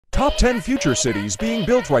Top 10 future cities being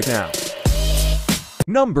built right now.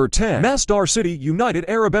 Number 10. Masdar City, United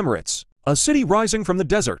Arab Emirates. A city rising from the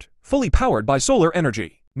desert, fully powered by solar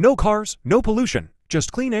energy. No cars, no pollution,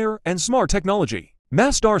 just clean air and smart technology.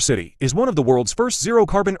 Masdar City is one of the world's first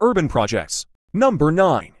zero-carbon urban projects. Number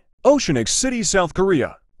 9. Oceanic City, South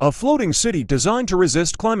Korea. A floating city designed to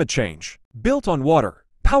resist climate change. Built on water,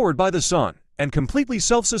 powered by the sun, and completely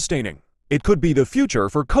self-sustaining. It could be the future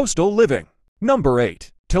for coastal living. Number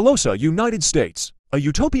 8. Telosa, United States. A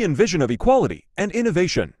utopian vision of equality and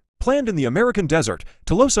innovation. Planned in the American desert,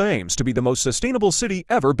 Telosa aims to be the most sustainable city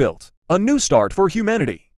ever built. A new start for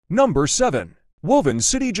humanity. Number 7. Woven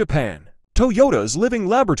City, Japan. Toyota's living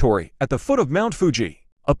laboratory at the foot of Mount Fuji.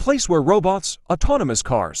 A place where robots, autonomous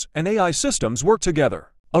cars, and AI systems work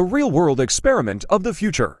together. A real-world experiment of the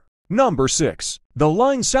future. Number 6. The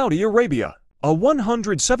Line, Saudi Arabia. A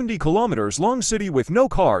 170 kilometers long city with no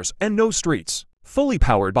cars and no streets. Fully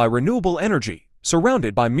powered by renewable energy,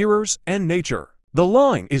 surrounded by mirrors and nature. The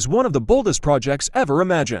Line is one of the boldest projects ever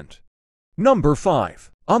imagined. Number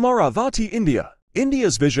 5. Amaravati, India.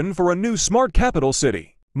 India's vision for a new smart capital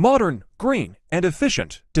city. Modern, green, and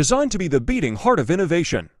efficient, designed to be the beating heart of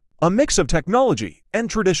innovation. A mix of technology and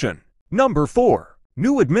tradition. Number 4.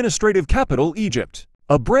 New administrative capital, Egypt.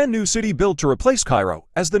 A brand new city built to replace Cairo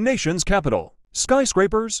as the nation's capital.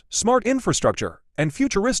 Skyscrapers, smart infrastructure, and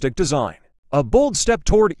futuristic design. A bold step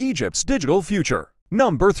toward Egypt's digital future.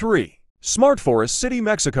 Number 3. Smart Forest City,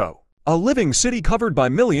 Mexico. A living city covered by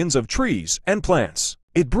millions of trees and plants.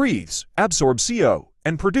 It breathes, absorbs CO,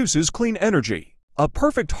 and produces clean energy. A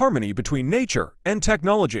perfect harmony between nature and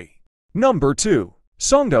technology. Number 2.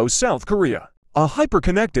 Songdo, South Korea. A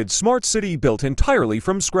hyper-connected smart city built entirely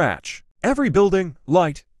from scratch. Every building,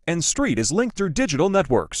 light, and street is linked through digital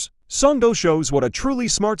networks. Songdo shows what a truly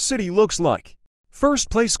smart city looks like. First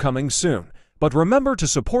place coming soon. But remember to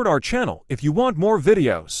support our channel if you want more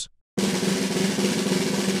videos.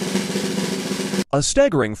 A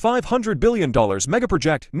staggering $500 billion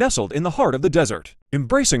megaproject nestled in the heart of the desert,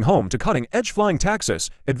 embracing home to cutting-edge flying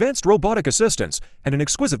taxis, advanced robotic assistance, and an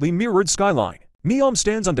exquisitely mirrored skyline. Neom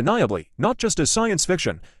stands undeniably not just as science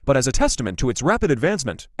fiction, but as a testament to its rapid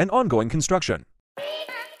advancement and ongoing construction.